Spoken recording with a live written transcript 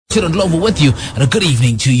Children Love with you, and a good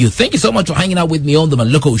evening to you. Thank you so much for hanging out with me on the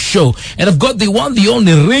Maloko Show. And I've got the one, the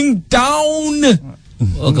only Ringtone.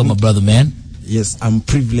 Welcome, my brother, man. Yes, I'm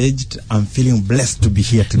privileged. I'm feeling blessed to be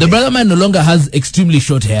here today. The brother man no longer has extremely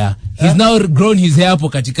short hair. He's now grown his hair po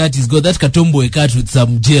katikati. He's got that katombo cut with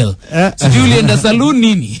some gel. Julie and the saloon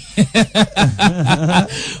nini.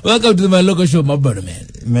 Welcome to the Maloko Show, my brother, man.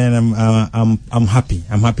 Man, I'm happy.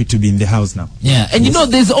 I'm happy to be in the house now. Yeah, and you know,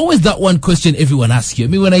 there's always that one question everyone asks you. I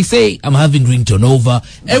mean, when I say I'm having Ringtone over,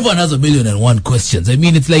 everyone has 1,000,001 questions. I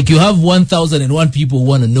mean, it's like you have 1,001 people who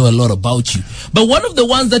want to know a lot about you. But one of the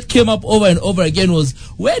ones that came up over and over again was,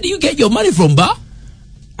 where do you get your money from, ba?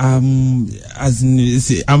 I'm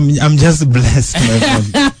just blessed, my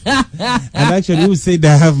friend. And actually, who said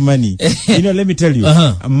I have money? You know, let me tell you,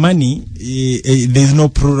 money, there's no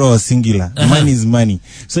plural or singular. Money is money.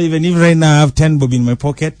 So even if right now I have 10 bob in my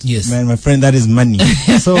pocket, yes, man, my friend, that is money.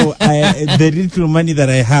 So the little money that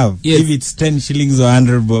I have, if it's 10 shillings or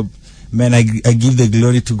 100 bob, man, I give the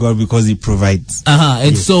glory to God because He provides.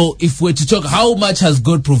 And so, if we're to talk, how much has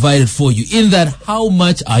God provided for you? In that, how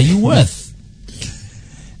much are you worth?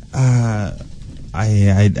 I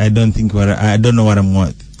don't think I don't know what I'm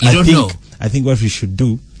worth. I think what we should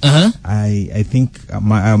do. I think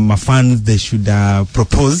my fans, they should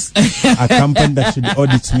propose a company that should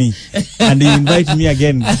audit me, and they invite me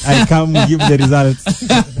again. I come give the results.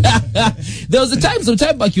 There was some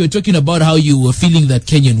time back, you were talking about how you were feeling that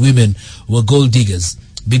Kenyan women were gold diggers.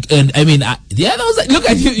 And I mean, that was like, look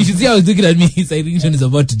at you. You should see how he's looking at me. He's like, Ringtone is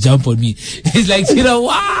about to jump on me. He's like, you know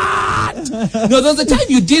what? No, there was a time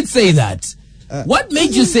you did say that. What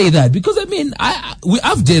made you say that? Because I mean,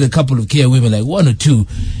 I've dated a couple of Kenyan women, like one or two,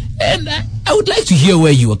 and I would like to hear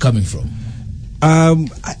where you were coming from.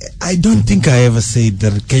 I don't think I ever said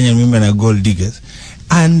that Kenyan women are gold diggers,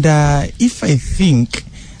 and if I think,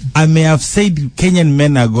 I may have said Kenyan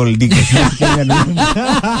men are gold diggers, not Kenyan women.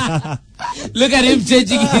 Look at him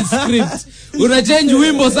changing his script. Una change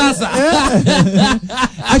wimbo sasa.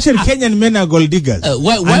 Actually, Kenyan men are gold diggers.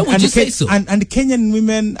 Why would you say so? And Kenyan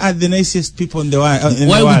women are the nicest people in the world.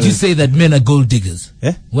 Why would you say that men are gold diggers?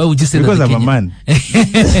 Why would you say because that? Because I'm a man.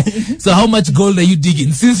 So how much gold are you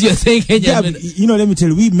digging? Since you're saying Kenyan men. You know, let me tell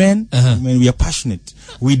you, we men, when we are passionate,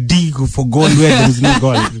 we dig for gold where there is no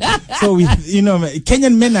gold. So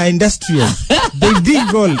Kenyan men are industrious. They dig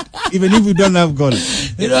gold, even if we don't have gold.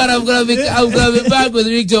 You know what? I'm gonna be back with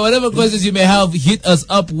Ringtone. Whatever questions you may have, hit us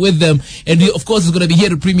up with them. And of course, he's gonna be here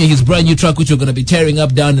to premiere his brand new track, which we're gonna be tearing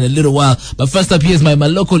up down in a little while. But first up, here's my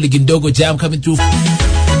Maloko Ligindogo jam coming through.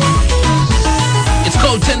 It's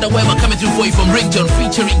called Tender Wema, coming through for you from Ringtone,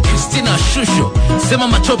 featuring Christina Shusho. Sema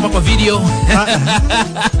Machopa kwa video.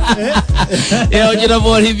 You know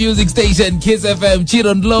what? Hit music station, Kiss FM,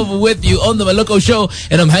 Children Love with you on the Maloko Show.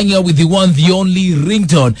 And I'm hanging out with the one, the only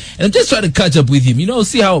Ringtone. And I'm just trying to catch up with him. You know,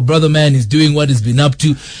 see how brother man is doing, what he's been up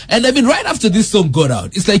to. And I mean, right after this song got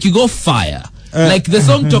out, it's like you go fire. Like the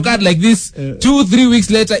song took out like this, 2-3 weeks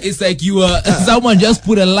later, it's like you someone just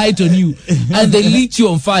put a light on you and they lit you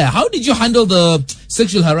on fire. How did you handle the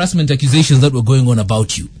sexual harassment accusations that were going on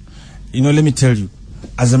about you? You know, let me tell you,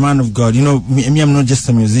 as a man of God, you know, me I'm not just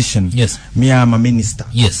a musician. Yes. Me, I'm a minister.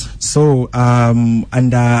 Yes. So,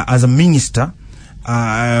 as a minister,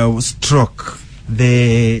 I was struck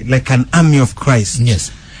like an army of Christ.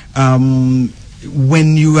 Yes.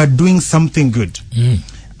 When you are doing something good,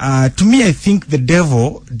 to me, I think the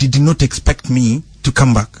devil did not expect me to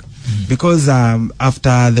come back. Because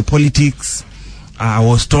after the politics, I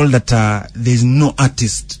was told that there's no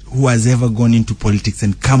artist who has ever gone into politics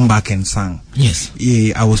and come back and sang. Yes.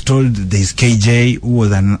 I was told there's KJ, who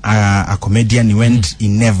was a comedian. He went, he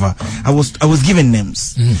never. I was given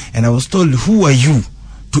names. And I was told, who are you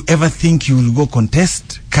to ever think you will go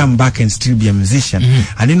contest, come back and still be a musician?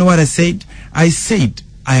 And you know what I said? I said,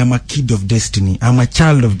 I am a kid of destiny. I'm a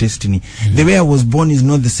child of destiny. The way I was born is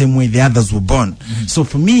not the same way the others were born. So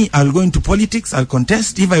for me, I'll go into politics, I'll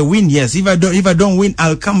contest. If I win, yes. If I don't win,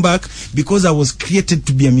 I'll come back, because I was created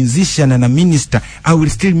to be a musician and a minister. I will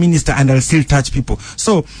still minister and I'll still touch people.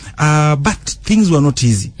 So, but things were not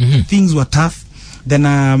easy. Things were tough. Then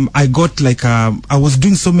I got like I was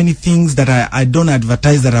doing so many things that I don't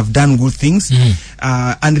advertise that I've done good things.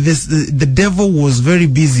 And the devil was very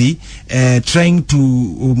busy trying to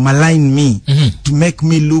malign me, to make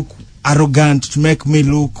me look arrogant, to make me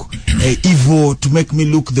look evil, to make me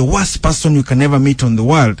look the worst person you can ever meet on the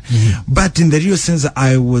world. But in the real sense,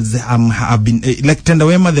 I've been like Tender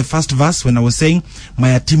Wema, the first verse, when I was saying my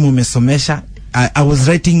atimu mesomesha, I was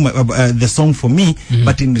writing the song for me,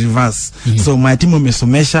 but in reverse. So my team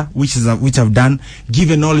mesomesha, which I've done.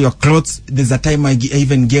 Given all your clothes, there's a time I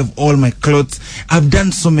even gave all my clothes. I've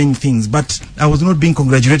done so many things, but I was not being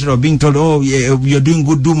congratulated or being told, oh, yeah, you're doing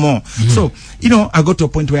good, do more. So, you know, I got to a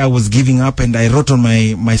point where I was giving up, and I wrote on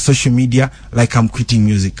my social media like I'm quitting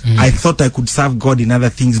music. I thought I could serve God in other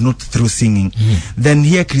things, not through singing. Then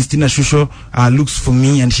here Christina Shusho looks for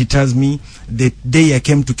me, and she tells me the day I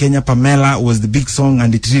came to Kenya, Pamela was the big song,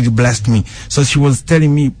 and it really blessed me. So she was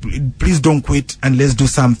telling me, please don't quit and let's do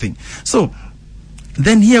something. So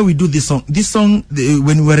then here we do this song. This song,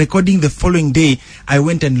 when we were recording the following day, I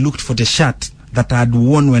went and looked for the shirt that I had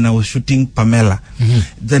worn when I was shooting Pamela.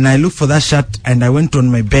 Then I looked for that shirt, and I went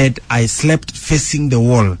on my bed. I slept facing the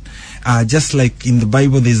wall. Just like in the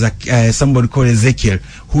Bible, there's somebody called Ezekiel,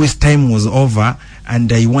 whose time was over,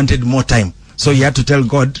 and he wanted more time. So he had to tell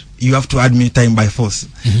God, you have to add me time by force.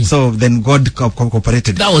 So then God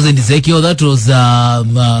cooperated. That wasn't Ezekiel. That was well,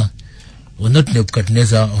 not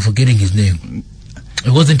Nebuchadnezzar. I'm forgetting his name. It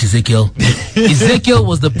wasn't Ezekiel. Ezekiel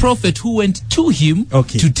was the prophet who went to him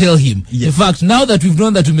to tell him. Yes. In fact, now that we've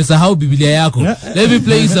known that we mesahau Biblia yako, let me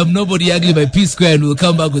play you some Nobody Ugly by P Square, and we'll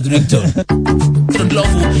come back with Ringtone.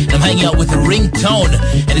 I'm hanging out with Ringtone,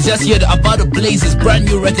 and it's just here about to blaze his brand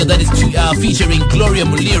new record that is featuring Gloria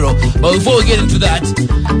Muliro. But before we get into that,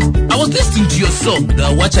 I was listening to your song,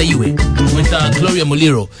 Watch Ayue, with Gloria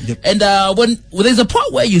Muliro. Yep. And when there's a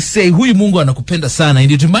part where you say, Huyu Mungu anakupenda sana,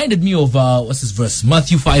 and it reminded me of, what's this verse?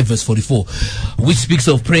 Matthew 5 verse 44, which speaks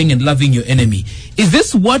of praying and loving your enemy. Is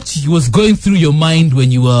this what was going through your mind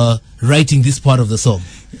when you were writing this part of the song?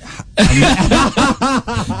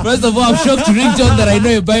 First of all, I'm shocked to Ringtone that I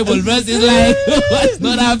know a Bible verse. Is like, what's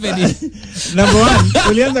not happening? Number one,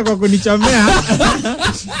 ulianza kwa kunichomea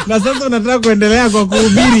na sasa unataka kuendelea kwa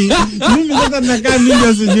kuhubiri. Mimi sasa ninakaa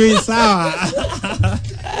ndio sijui sawa.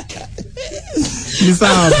 Ni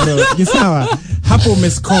sawa bro, ni sawa. Hapo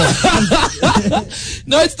umescore.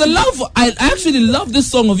 No, it's the love. I actually love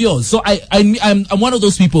this song of yours. So I'm one of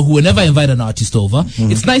those people who, whenever I invite an artist over,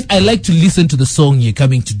 it's nice. I like to listen to the song you're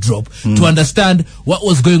coming to drop to understand what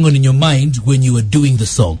was going on in your mind when you were doing the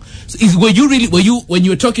song. So when you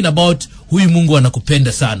were talking about Huyu Mungu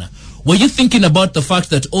anakupenda sana, were you thinking about the fact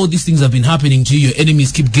that all these things have been happening to you, your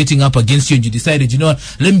enemies keep getting up against you, and you decided, you know what,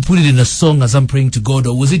 let me put it in a song as I'm praying to God?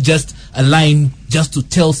 Or was it just a line just to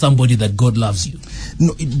tell somebody that God loves you?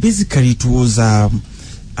 No, basically it was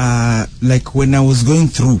like when I was going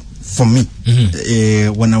through, for me,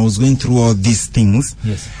 when I was going through all these things,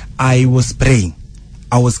 I was praying,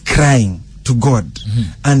 I was crying to God,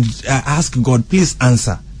 and I asked God, please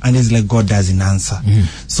answer. And it's like God doesn't answer.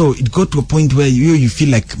 So it got to a point where you feel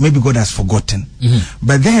like maybe God has forgotten.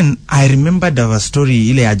 But then I remembered our story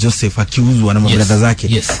ile ya Joseph akiuzwa na mabrada zake.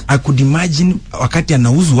 I could imagine wakati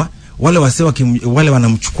anauzwa, wale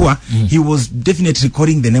wanamchukua, he was definitely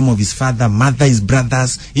calling the name of his father, mother, his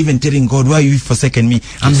brothers, even telling God, why you forsaken me?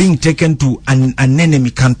 I'm being taken to an enemy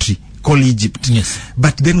country called Egypt.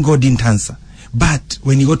 But then God didn't answer. But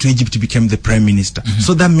when he got to Egypt, he became the prime minister.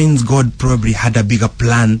 So that means God probably had a bigger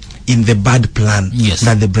plan in the bad plan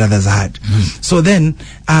that the brothers had. So then,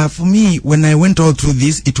 for me, when I went all through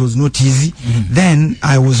this, it was not easy. Then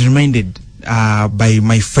I was reminded by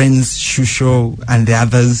my friends, Shusho and the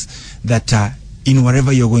others, that in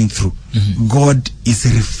whatever you're going through, God is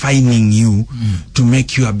refining you to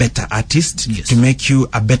make you a better artist, to make you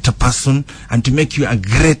a better person, and to make you a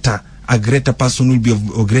greater person will be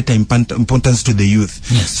of greater importance to the youth.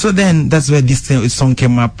 So then that's where this song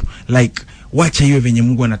came up, like, wacha iwe venye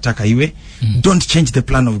Mungu anataka iwe. Don't change the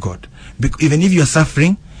plan of God. Even if you are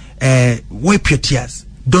suffering, wipe your tears.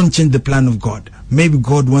 Don't change the plan of God. Maybe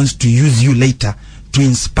God wants to use you later to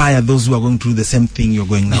inspire those who are going through the same thing you're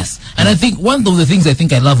going now. And I think one of the things I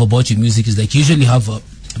think I love about your music is like you usually have a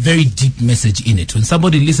very deep message in it. When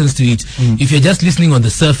somebody listens to it, if you're just listening on the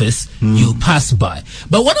surface, you'll pass by.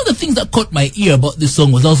 But one of the things that caught my ear about this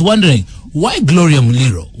song was I was wondering, why Gloria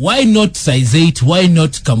Muliro? Why not Size 8? Why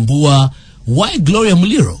not Kambua? Why Gloria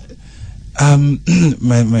Muliro?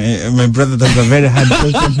 My brother, that's a very hard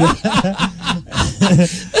question.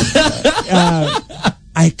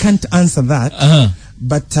 I can't answer that.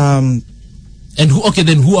 But and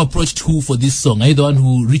who approached who for this song? Are you the one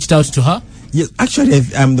who reached out to her? Yes, actually,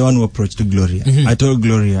 I'm the one who approached to Gloria. I told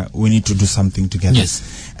Gloria we need to do something together.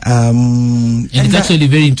 And it's actually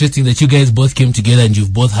very interesting that you guys both came together and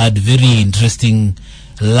you've both had very interesting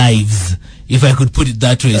lives, if I could put it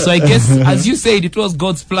that way. So I guess, as you said, it was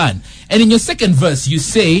God's plan. And in your second verse, you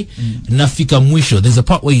say, Nafika Mwisho. There's a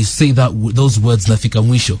part where you say those words, Nafika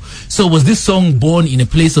Mwisho. So was this song born in a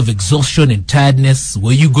place of exhaustion and tiredness?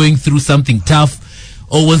 Were you going through something tough?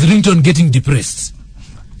 Or was Ringtone getting depressed?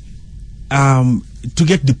 To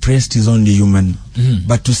get depressed is only human.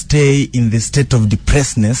 But to stay in the state of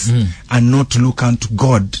depressedness and not to look unto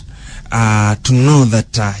God, to know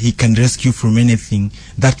that he can rescue from anything,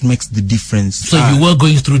 that makes the difference. So you were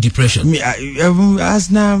going through depression? I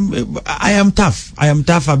am tough.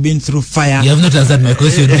 I've been through fire. You have not answered my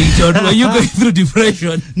question, Ringtone. Were you going through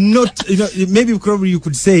depression? Not, maybe probably you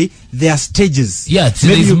could say there are stages. Yeah, so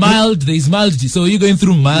there is mild. So are you going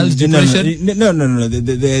through mild depression? No,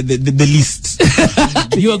 the least.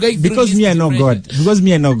 You are going through because me I know God. Because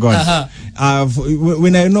me I know God.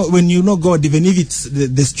 When you know God, even if it's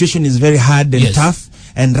the situation is very hard and tough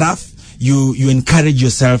and rough, you encourage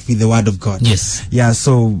yourself with the word of God. Yes. Yeah.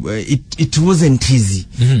 So it wasn't easy,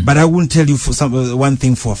 but I won't tell you for one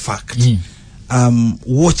thing for a fact.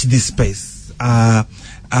 Watch this space.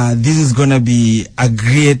 This is gonna be a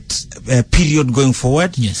great period going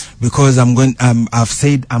forward. Yes. Because I've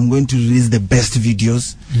said I'm going to release the best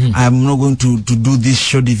videos. I'm not going to do these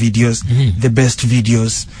shoddy videos, the best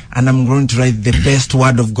videos, and I'm going to write the best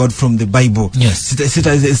word of God from the Bible. Yes.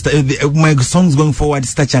 My songs going forward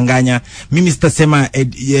sitachanganya. Mimi sitasema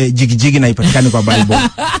jigi jigi na ipatikane kwa Bible.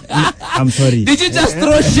 I'm sorry. Did you just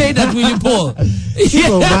throw shade at Willie Paul? Did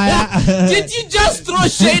you just throw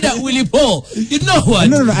shade at Willie Paul? You know what?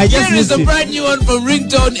 No, Here is a brand new one from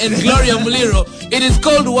Ringtone and Gloria Muliro. It is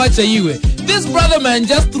called Wacha Iwe. This brother man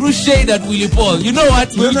just threw shade at Willie Paul. You know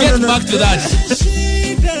what? We'll get back to that.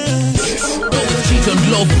 Cheat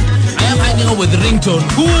on Love. I am hanging out with Ringtone,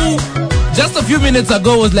 who just a few minutes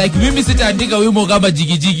ago was like, Mimi sita andika wimo kama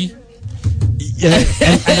jigi jigi. Yeah,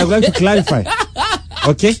 and I'm going to clarify.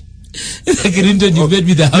 Okay? Ringtone, you made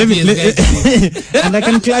me the happiest guy. And I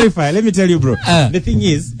can clarify. Let me tell you, bro. The thing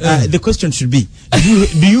is, the question should be,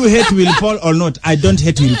 do you hate Willie Paul or not? I don't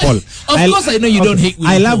hate Willie Paul. Of course I know you don't hate Willie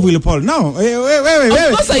Paul. I love Willie Paul. No, wait.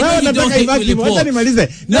 Of course I know you don't hate Willie Paul.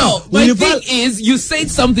 No, my thing is, you said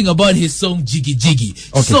something about his song Jiggy Jiggy.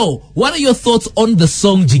 Okay. So, what are your thoughts on the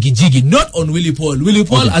song Jiggy Jiggy? Not on Willie Paul. Willie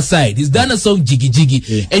Paul aside. He's done a song Jiggy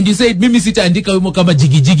Jiggy. And you said, Mimi sita andika wimo kama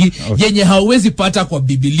Jiggy Jiggy. Yenye hawezi pata kwa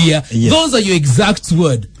Biblia. Yes. Those are your exact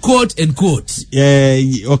word, quote and quote.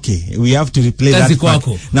 Okay, we have to replay that part.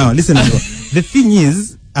 Now, listen. The thing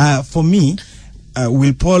is, for me,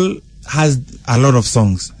 Will Paul has a lot of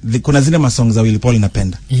songs. Kuna zile songs za Will Paul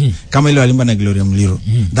inapenda. Kama ile walimba na Gloria Muliro.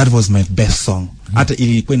 That was my best song. Hata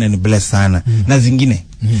ilikuwa inanibless sana. Na zingine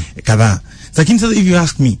kadhaa. Lakini sasa if you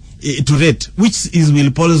ask me to rate which is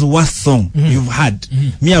Will Paul's worst song you've had,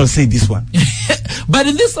 me I'll say this one. But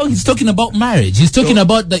in this song he's talking about marriage. He's talking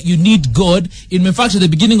about that you need God. In fact, at the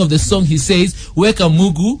beginning of the song he says weka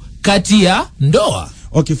Mungu kati ya ndoa.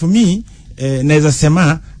 Okay, for me naweza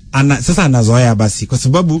sema sasa anazoea basi kwa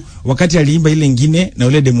sababu wakati aliimba ile ingine na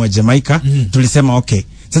ule demo wa Jamaica tulisema okay.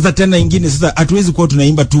 Sasa tena ingine sasa hatuwezi kuwa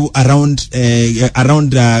tunaimba tu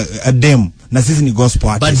around a demo. Na sisi ni gospel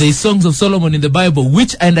artists. But there is songs of Solomon in the Bible,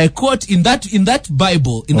 which, and I quote, in that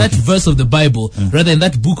Bible, in that verse of the Bible, rather in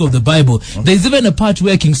that book of the Bible, there is even a part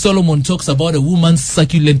where King Solomon talks about a woman's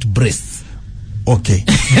succulent breasts. Okay.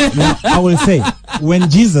 Now, I will say, when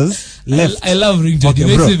Jesus left. I love Ringtone. Okay, it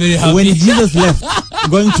makes me very happy. When Jesus left,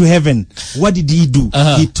 going to heaven, what did he do?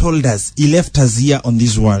 He told us, he left us here on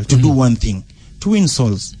this world to do one thing, to win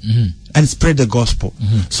souls. And spread the gospel.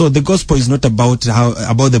 So the gospel is not about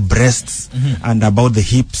about the breasts and about the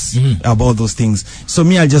hips, about those things. So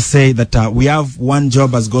me, I'll just say that we have one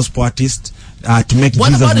job as gospel artists to make what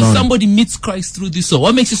Jesus about known. If somebody meets Christ through this song?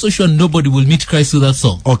 What makes you so sure nobody will meet Christ through that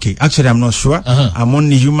song? Okay, actually I'm not sure. I'm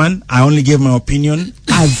only human. I only gave my opinion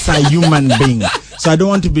as a human being. So I don't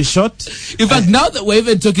want to be short. In fact, now that we're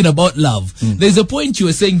even talking about love, there's a point you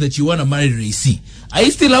were saying that you want to marry Ray C. Are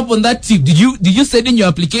you still up on that tip? Did you send in your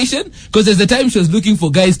application? Because there's a time she was looking for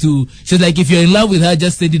guys to. She was like, if you're in love with her,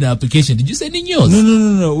 just send in an application. Did you send in yours?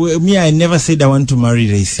 No. Me, I never said I want to marry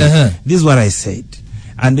Ray C. This is what I said.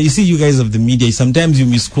 And you see, you guys of the media, sometimes you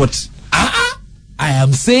misquote. I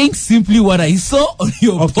am saying simply what I saw on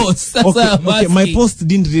your post. That's okay. My post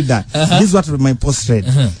didn't read that. This is what my post read.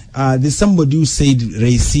 There's somebody who said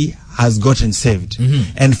Ray C has gotten saved.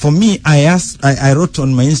 And for me, I wrote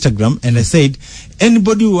on my Instagram and I said,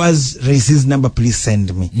 anybody who has Ray C's number, please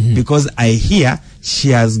send me. Because I hear she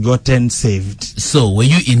has gotten saved. So, were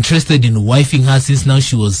you interested in wifing her since now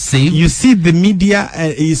she was saved? You see, the media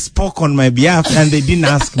spoke on my behalf and they didn't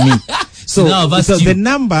ask me. So, now I've asked you. the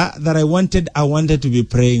number that I wanted to be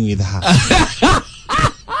praying with her.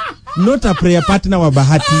 Not a prayer partner wa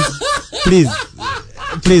Bahati.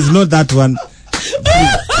 Please, not that one.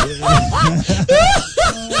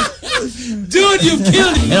 Dude, you've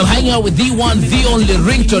killed me. And I'm hanging out with the one, the only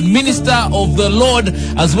Ringtone, minister of the Lord,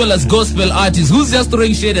 as well as gospel artist, who's just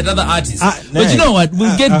throwing shade at other artists. But you know what?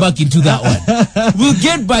 We'll get back into that one. We'll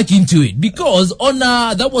get back into it. Because on,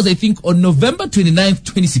 that was, I think, on November 29th,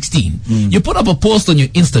 2016, you put up a post on your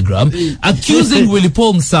Instagram accusing Willie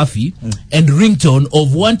Paul Nsafi and Ringtone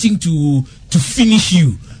of wanting to finish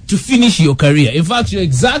you. To finish your career. In fact, your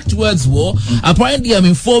exact words were, apparently I'm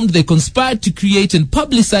informed they conspired to create and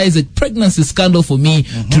publicize a pregnancy scandal for me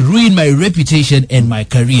to ruin my reputation and my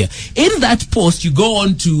career. In that post, you go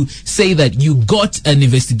on to say that you got an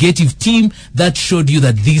investigative team that showed you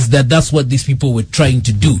that that's what these people were trying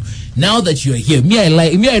to do. Now that you are here,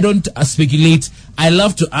 I don't speculate. I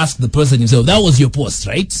love to ask the person himself. That was your post,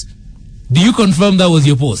 right? Do you confirm that was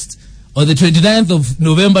your post? On the 29th of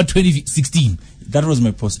November 2016? That was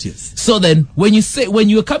my post, yes. So then, when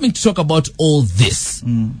you were coming to talk about all this,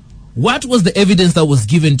 what was the evidence that was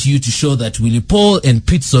given to you to show that Willie Paul and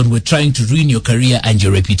Pitson were trying to ruin your career and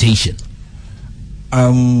your reputation?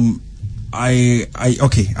 I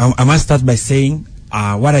must start by saying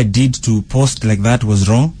what I did to post like that was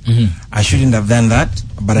wrong. I shouldn't have done that.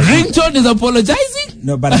 But Ringtone is apologizing?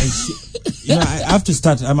 No, but I have to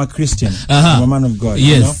start. I'm a Christian. I'm a man of God.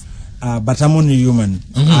 Yes. You know? But I'm only human.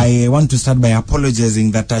 I want to start by apologizing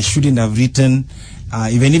that I shouldn't have written,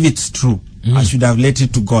 even if it's true, I should have let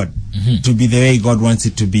it to God to be the way God wants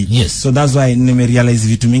it to be. Yes. So that's why I realize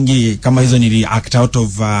vitu mingi kama hizo nili act out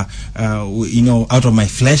of out of my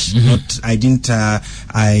flesh.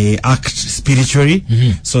 I act spiritually.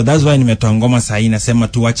 So that's why nimetoa ngoma saa hii nasema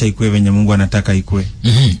tuacha ikue venye Mungu anataka ikue.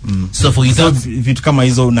 So for you, so vitu kama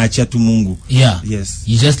hizo unaachia tu Mungu. Yeah. Yes.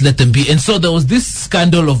 You just let them be. And so there was this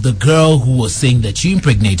scandal of the girl who was saying that you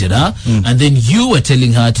impregnated her, and then you were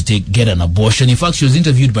telling her to get an abortion. In fact, she was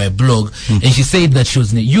interviewed by a blog, and she said that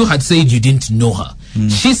you had said you didn't know her.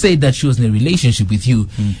 She said that she was in a relationship with you.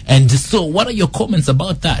 And so what are your comments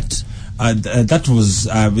about that? That was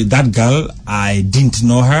with that girl. I didn't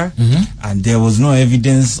know her, and there was no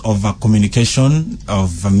evidence of a communication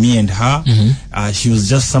of me and her. She was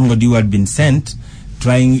just somebody who had been sent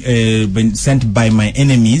by my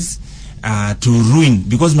enemies to ruin,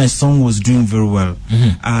 because my song was doing very well,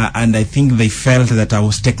 and I think they felt that I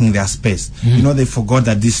was taking their space. You know, they forgot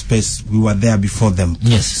that this space, we were there before them.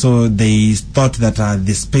 Yes. So they thought that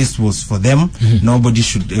the space was for them.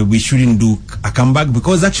 We shouldn't do a comeback,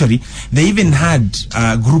 because actually they even had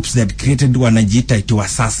groups that created wanajiita itiwa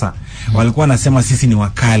sasa. Walikuwa nasema sisi ni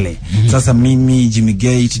wakale. Sasa mimi, Jimmy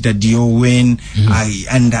Gate, Daddy Owen,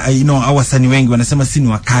 awasanii wengi wanasema sisi ni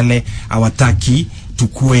wakale, hawataki.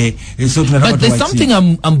 But there's something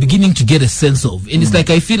I'm beginning to get a sense of, and it's like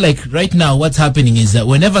I feel like right now what's happening is that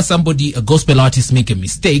whenever a gospel artist make a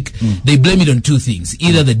mistake, they blame it on two things: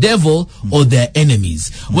 either the devil or their enemies.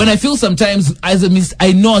 When I feel sometimes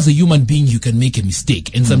I know as a human being you can make a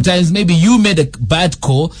mistake, and sometimes maybe you made a bad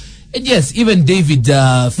call. And yes, even David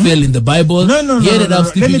fell in the Bible. He ended up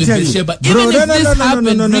sleeping with Bathsheba. Even if this happened,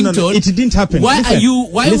 Ringtone, it didn't happen.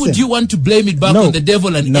 Why would you want to blame it back on the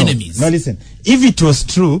devil and enemies? No, listen. If it was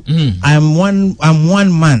true, I'm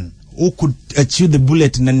one man who could chew the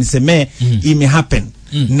bullet na niseme it may happen.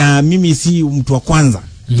 Na mimi si mtu wa kwanza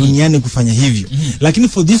duniani kufanya hivyo. Lakini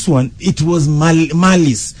for this one, it was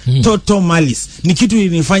malice, total malice. Ni kitu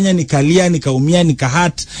ilinifanya nikalia, nikaumia,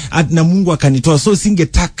 nikahat, na Mungu akanitoa. So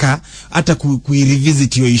singetaka hata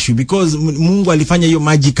kuirevisit hiyo issue, because Mungu alifanya hiyo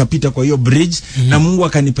maji kapita kwa hiyo bridge, na Mungu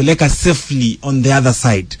akanipeleka safely on the other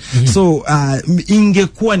side. So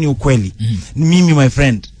ingekuwa ni ukweli, mimi my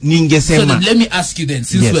friend ningesema. So then let me ask you then,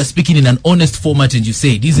 since we are speaking in an honest format and you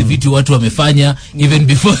say these vitu watu wamefanya even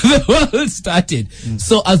before the world started.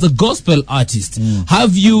 So as a gospel artist,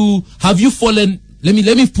 have you fallen, let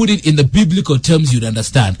me put it in the biblical terms you'd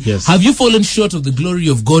understand. Yes. Have you fallen short of the glory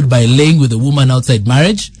of God by laying with a woman outside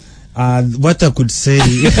marriage? What I could say.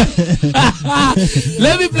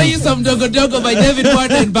 Let me play you some Dogo Dogo by David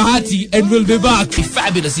Martin and Bahati, and we'll be back. A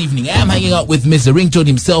fabulous evening. I am hanging out with Mr. Ringtone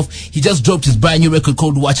himself. He just dropped his brand new record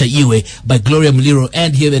called Wacha Iwe by Gloria Muliro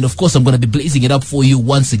and him, and of course I'm going to be blazing it up for you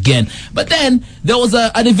once again. But then there was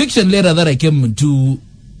an eviction letter that I came into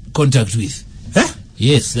contact with.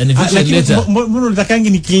 Yes, an eviction Lakini letter. mbona unatakangi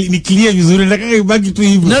ni clear vizuri, nataka ibaki tu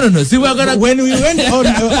hivyo. No. See, we're gonna. When we went on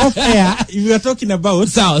off air, we were talking about.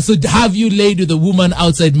 So have you laid with a woman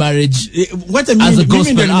outside marriage? What I mean, as a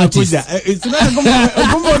gospel artist?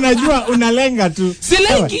 Kumbe unajua unalenga tu.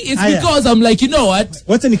 Silengi, it's because I'm like, you know what?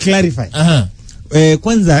 Wacha ni clarify.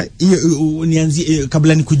 Kwanza nianzie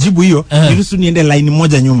kabla nikujibu hiyo, niruhusu niende line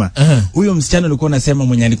moja nyuma. Huyo msichana alikuwa anasema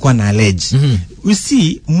mwenye alikuwa na allege. We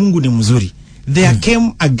see Mungu ni mzuri. There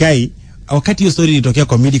came a guy, wakati hiyo story ilitokea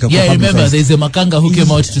kwa media kwa I remember there's a makanga who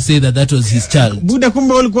came out to say that was his child. Buda,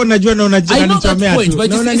 kumbe ulikuwa unajua na unanichomea tu.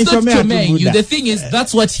 But it's not chomea you. The thing is,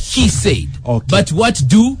 that's what he said. Okay. But what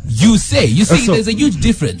do you say? You see, there's a huge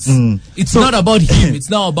difference. It's not about him. It's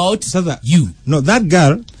now about you. No, that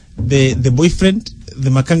girl, the boyfriend, the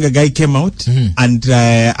makanga guy came out and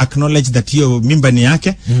acknowledged that your mimba ni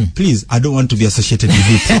yake. Please, I don't want to be associated with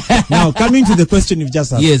it. Now, coming to the question you've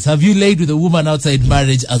just asked. Yes, have you laid with a woman outside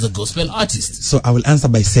marriage as a gospel artist? So I will answer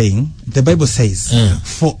by saying, the Bible says,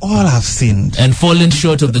 for all have sinned and fallen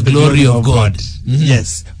short of the glory of God.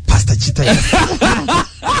 Yes, Pastor Chita.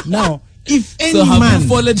 Now, if any so have man you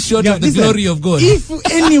fallen short of the glory of God? If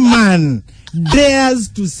any man dares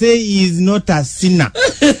to say he is not a sinner,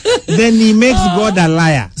 then he makes God a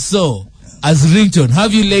liar. So, as Ringtone,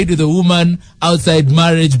 have you laid with a woman outside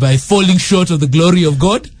marriage by falling short of the glory of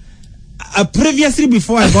God? Previously,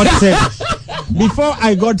 before I got saved. Before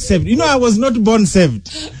I got saved. You know, I was not born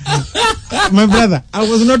saved. My brother, I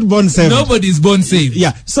was not born saved. Nobody's born saved.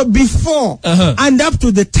 Yeah. So before and up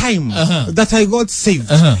to the time that I got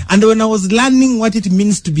saved, and when I was learning what it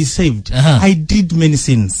means to be saved, I did many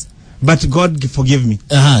sins. But God forgive me.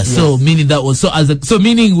 Yes. So meaning that was so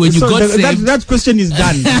meaning when you got saved. That question is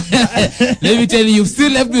done. Let me tell you, you've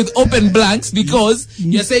still left with open blanks because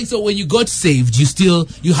you're saying so when you got saved,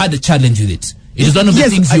 you had a challenge with it. It is one of the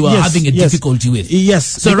things you are having a difficulty with. Yes.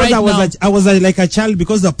 So because right I was like a child,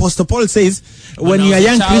 because the Apostle Paul says when you are a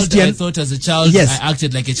young Christian, I thought as a child I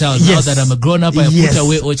acted like a child. Yes. Now that I'm a grown up, I put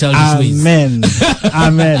away all childish ways. Amen.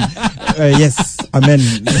 Amen. Yes. Amen.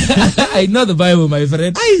 I know the Bible, my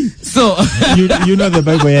friend. So you know the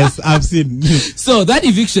Bible, yes. I've seen. So that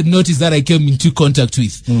eviction notice that I came into contact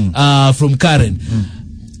with from Karen.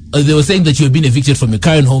 They were saying that you had been evicted from your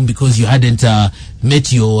current home because you hadn't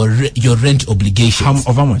met your rent obligations.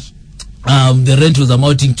 Of how much? The rent was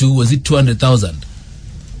amounting to, was it 200,000?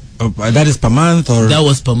 That is per month, or? That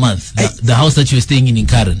was per month. The house that you were staying in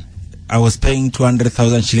Karen. I was paying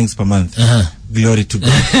 200,000 shillings per month. Glory to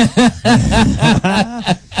God.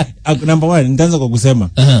 Number one, nitaanza kwa kusema,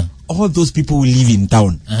 all those people who live in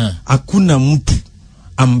town, hakuna mtu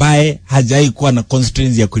ambaye hajai kuwa na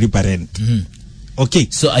constraints ya kulipa rent. Okay.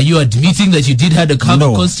 So are you admitting that you did have a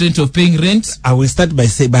constraint of paying rent? I will start by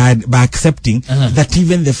accepting that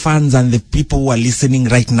even the fans and the people who are listening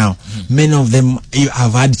right now, many of them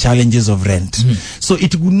have had challenges of rent. So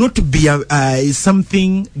it would not be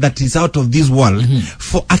something that is out of this world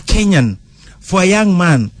for a Kenyan, for a young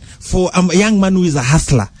man who is a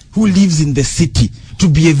hustler, who lives in the city, to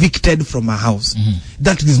be evicted from a house.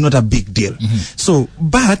 That is not a big deal. So,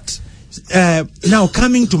 but now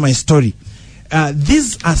coming to my story,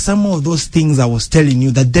 these are some of those things I was telling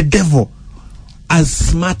you, that the devil, as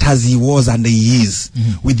smart as he was and he is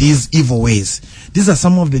with his evil ways, these are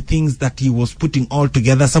some of the things that he was putting all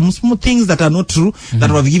together, some small things that are not true, that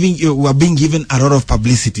were being given a lot of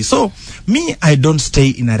publicity. So me, I don't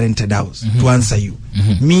stay in a rented house, to answer you.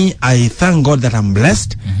 Me, I thank God that I'm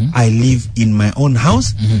blessed. I live in my own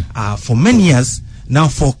house for many years. Now,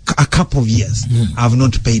 for a couple of years, I've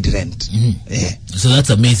not paid rent. Yeah. So that's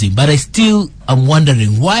amazing. But I still am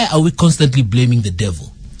wondering, why are we constantly blaming the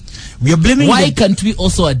devil? We are blaming. Why can't we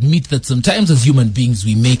also admit that sometimes as human beings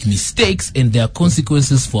we make mistakes and there are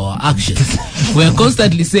consequences for our actions? We are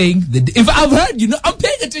constantly saying if I've heard, I'm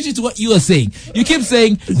paying attention to what you are saying. You keep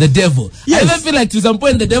saying the devil. Yes. I even feel like to some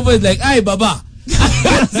point the devil is like, "Aye, Baba."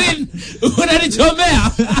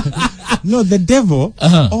 No, the devil,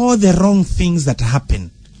 all the wrong things that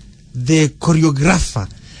happen, the choreographer,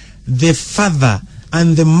 the father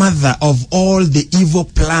and the mother of all the evil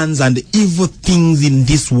plans and evil things in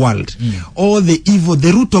this world, all the evil,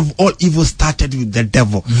 the root of all evil started with the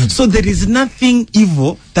devil. So there is nothing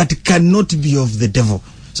evil that cannot be of the devil.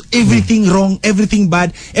 So everything wrong, everything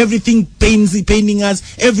bad, everything paining us,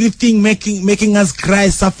 everything making us cry,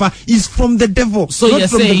 suffer is from the devil. So not you're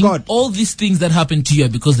from saying the God. All these things that happen to you are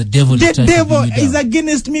because the devil is trying to bring you down. The devil is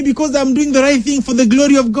against me because I'm doing the right thing for the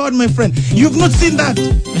glory of God, my friend. You've not seen that.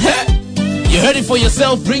 You heard it for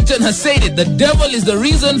yourself. Ringtone has said it. The devil is the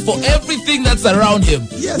reason for everything that's around him.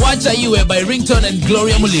 Yes. Watch Are You by Ringtone and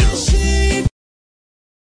Gloria Muliro.